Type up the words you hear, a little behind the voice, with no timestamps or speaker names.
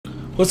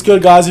What's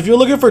good, guys? If you're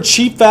looking for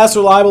cheap, fast,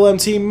 reliable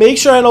MT, make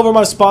sure to head over to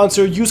my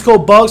sponsor. Use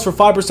code BUGS for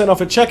 5% off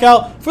at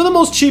checkout for the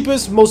most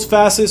cheapest, most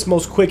fastest,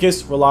 most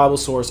quickest, reliable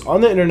source on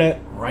the internet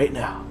right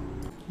now.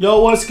 Yo,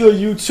 what's good,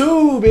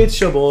 YouTube?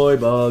 It's your boy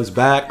Bugs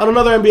back on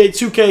another NBA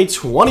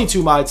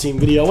 2K22 My Team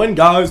video. And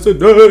guys,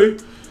 today,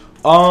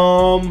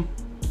 I'm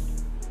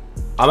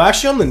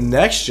actually on the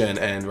next gen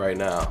end right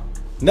now.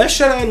 Next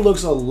gen end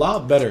looks a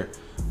lot better.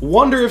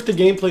 Wonder if the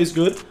gameplay is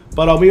good,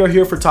 but we are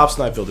here for top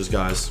snipe filters,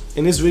 guys.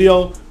 In this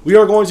video, we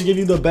are going to give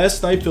you the best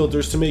snipe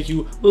filters to make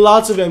you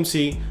lots of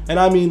MT, and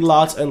I mean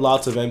lots and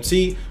lots of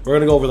MT. We're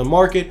going to go over the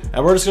market,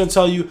 and we're just going to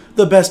tell you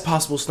the best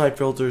possible snipe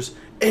filters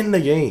in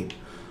the game.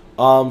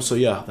 So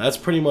yeah, that's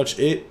pretty much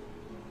it.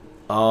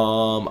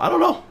 I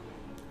don't know.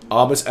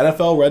 It's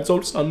NFL Red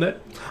Zone Sunday.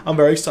 I'm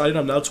very excited.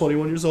 I'm now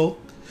 21 years old.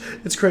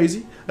 It's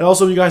crazy. And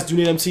also, if you guys do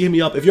need MT, hit me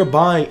up. If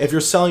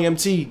you're selling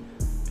MT,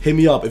 hit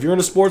me up. If you're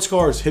into sports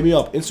cars, hit me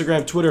up.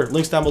 Instagram, Twitter,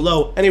 links down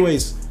below.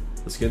 Anyways,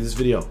 let's get this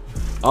video.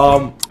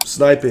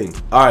 Sniping.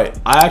 Alright,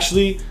 I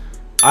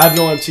have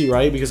no MT,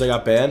 right? Because I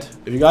got banned.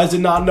 If you guys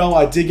did not know,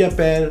 I did get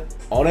banned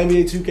on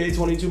NBA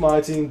 2K22 My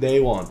Team day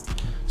one.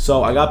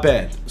 So I got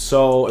banned.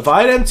 So if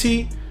I had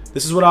MT,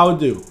 this is what I would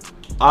do.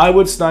 I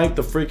would snipe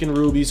the freaking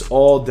rubies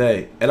all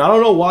day. And I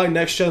don't know why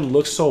next gen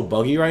looks so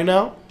buggy right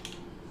now.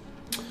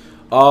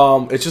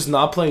 It's just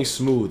not playing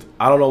smooth.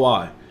 I don't know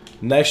why.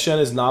 Next gen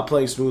is not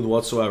playing smooth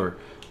whatsoever.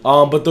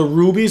 But the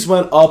rubies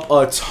went up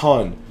a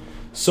ton.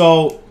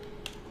 So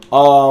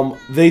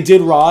they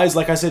did rise.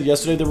 Like I said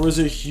yesterday, there was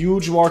a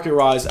huge market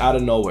rise out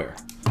of nowhere.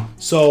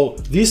 So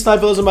these snipe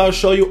filters I'm about to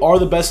show you are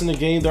the best in the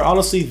game. They're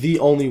honestly the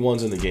only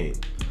ones in the game.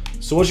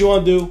 So what you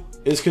want to do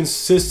is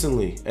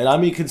consistently, and I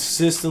mean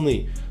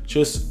consistently,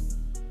 just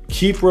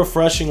keep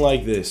refreshing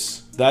like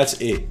this. That's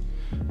it.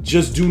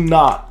 Just do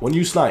not, when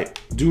you snipe,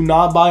 do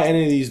not buy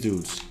any of these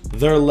dudes.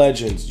 They're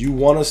legends. You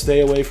want to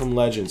stay away from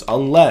legends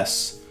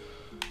unless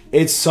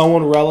it's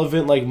someone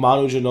relevant like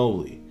Manu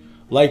Ginobili.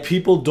 Like,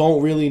 people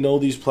don't really know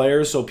these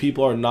players, so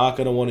people are not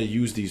going to want to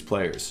use these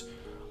players.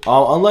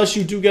 Unless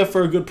you do get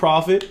for a good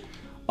profit.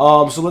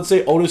 So let's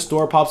say Otis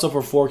Store pops up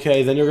for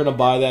 4K, then you're going to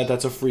buy that.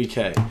 That's a free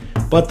K.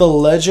 But the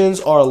legends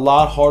are a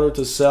lot harder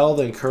to sell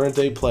than current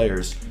day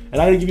players.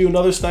 And I'm going to give you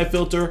another snipe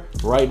filter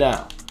right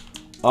now.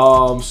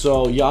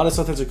 So Giannis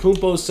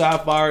Antetokounmpo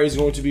Sapphire is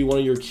going to be one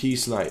of your key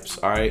snipes,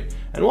 all right?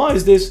 And why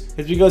is this?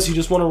 It's because you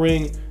just want a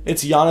ring.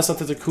 It's Giannis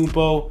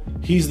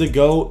Antetokounmpo. He's the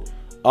GOAT.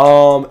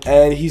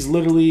 And he's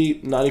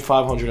literally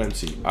 9,500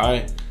 MT, all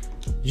right?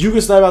 You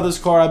can snipe out this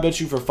card, I bet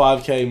you, for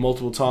 5K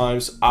multiple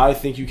times. I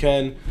think you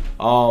can.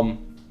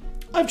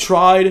 I've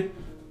tried.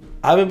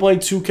 I haven't played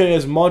 2K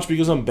as much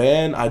because I'm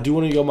banned. I do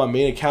want to go on my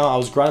main account. I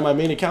was grinding my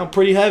main account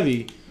pretty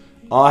heavy.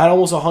 I had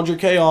almost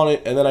 100K on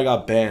it, and then I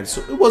got banned.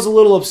 So it was a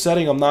little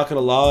upsetting, I'm not going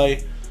to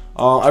lie.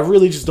 I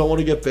really just don't want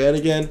to get banned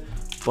again.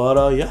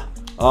 But, yeah.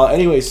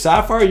 Anyway,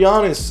 Sapphire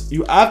Giannis.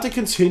 You have to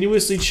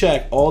continuously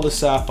check all the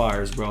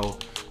Sapphires, bro.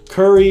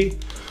 Curry,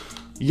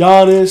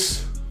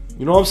 Giannis.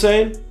 You know what I'm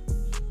saying?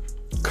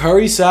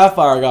 Curry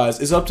Sapphire, guys,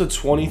 is up to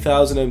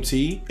 20,000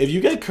 MT. If you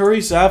get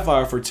Curry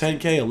Sapphire for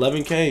 10K,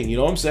 11K, you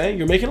know what I'm saying?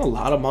 You're making a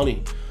lot of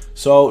money.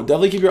 So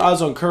definitely keep your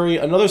eyes on Curry.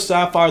 Another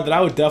Sapphire that I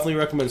would definitely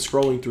recommend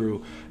scrolling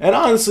through. And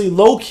honestly,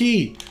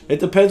 low-key, it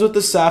depends what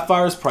the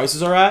Sapphire's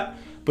prices are at.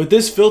 But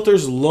this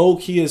filter's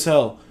low-key as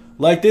hell.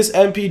 Like this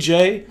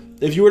MPJ,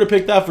 if you were to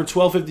pick that for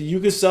 $12.50, you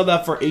could sell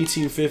that for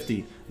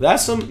 $18.50.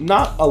 That's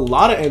not a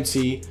lot of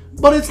MT,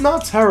 but it's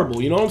not terrible.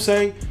 You know what I'm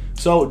saying?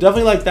 So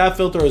definitely like that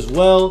filter as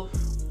well.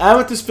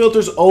 Amethyst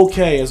filter's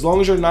okay as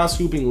long as you're not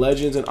scooping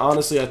legends, and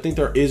honestly I think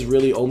there is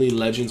really only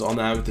legends on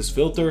the Amethyst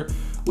filter,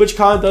 which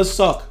kind of does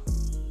suck.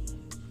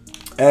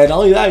 And not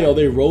only that, yo,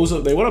 they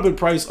went up in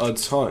price a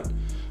ton.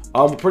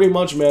 Pretty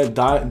much, man.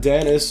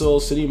 Dan Issel,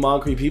 City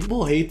Moncrief,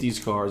 people hate these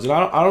cards, and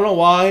I don't know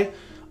why.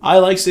 I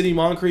like City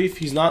Moncrief.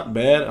 He's not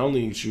bad. I don't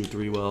think he can shoot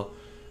three well.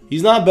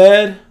 He's not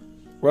bad.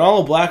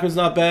 Ronaldo Blackman's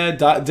not bad.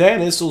 Dan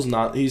Issel's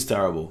not. He's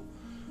terrible.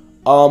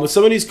 But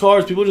some of these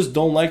cards, people just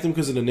don't like them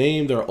because of the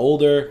name. They're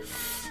older.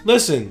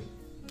 Listen,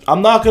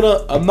 I'm not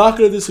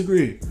gonna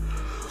disagree.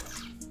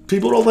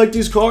 People don't like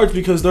these cards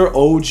because they're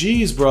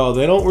OGs, bro.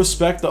 They don't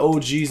respect the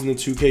OGs in the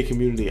 2K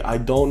community. I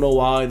don't know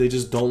why. They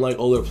just don't like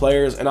older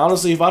players. And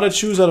honestly, if I had to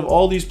choose out of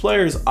all these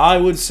players, I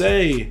would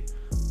say,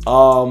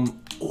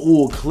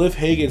 ooh, Cliff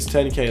Hagan's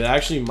 10K. That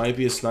actually might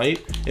be a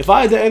snipe. If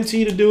I had the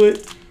MT to do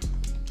it,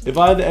 if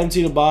I had the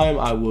MT to buy him,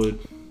 I would.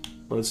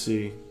 Let's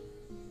see.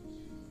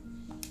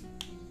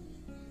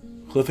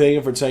 Cliff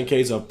Hagan for 10K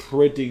is a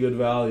pretty good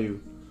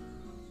value.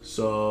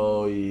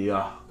 So,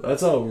 yeah,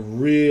 that's a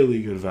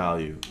really good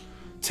value.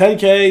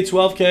 10K,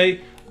 12K.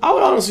 I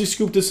would honestly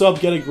scoop this up,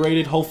 get it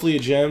graded, hopefully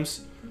it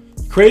gems.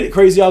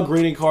 Crazy out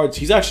grading cards.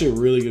 He's actually a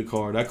really good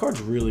card. That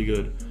card's really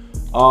good.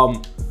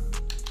 I'm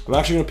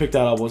actually going to pick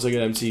that up once I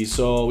get MT.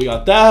 So, we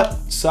got that.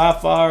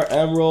 Sapphire,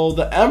 Emerald.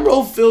 The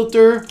Emerald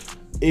filter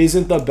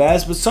isn't the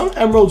best, but some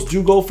Emeralds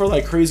do go for,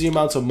 like, crazy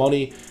amounts of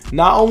money.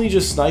 Not only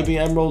just sniping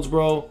Emeralds,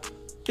 bro.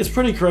 It's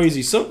pretty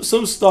crazy. Some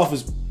stuff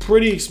is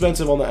pretty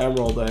expensive on the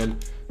Emerald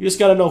end. You just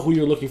gotta know who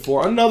you're looking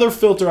for. Another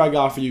filter I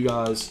got for you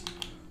guys.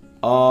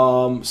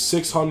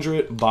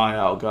 600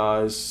 buyout,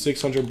 guys.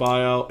 600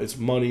 buyout. It's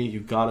money. You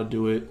gotta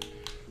do it.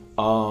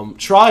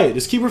 Try it.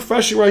 Just keep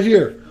refreshing right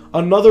here.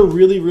 Another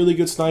really, really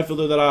good snipe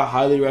filter that I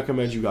highly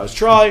recommend you guys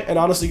try. And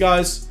honestly,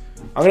 guys,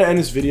 I'm gonna end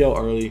this video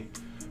early.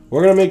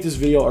 We're gonna make this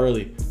video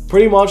early.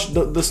 Pretty much,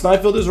 the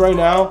snipe filters right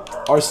now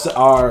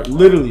are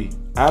literally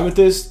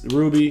amethyst,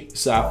 ruby,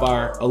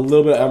 sapphire, a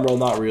little bit of emerald,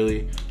 not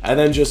really, and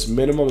then just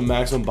minimum and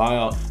maximum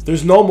buyout.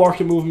 There's no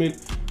market movement.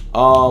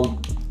 I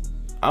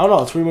don't know.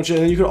 That's pretty much it.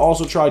 And then you can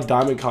also try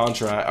diamond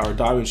contract or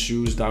diamond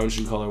shoe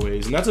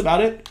colorways, and that's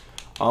about it.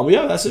 But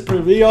yeah, that's it for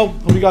the video.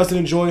 Hope you guys did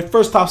enjoy.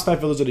 First top snipe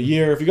filters of the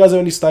year. If you guys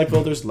have any snipe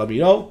filters, let me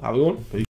know. Have a good one. Peace.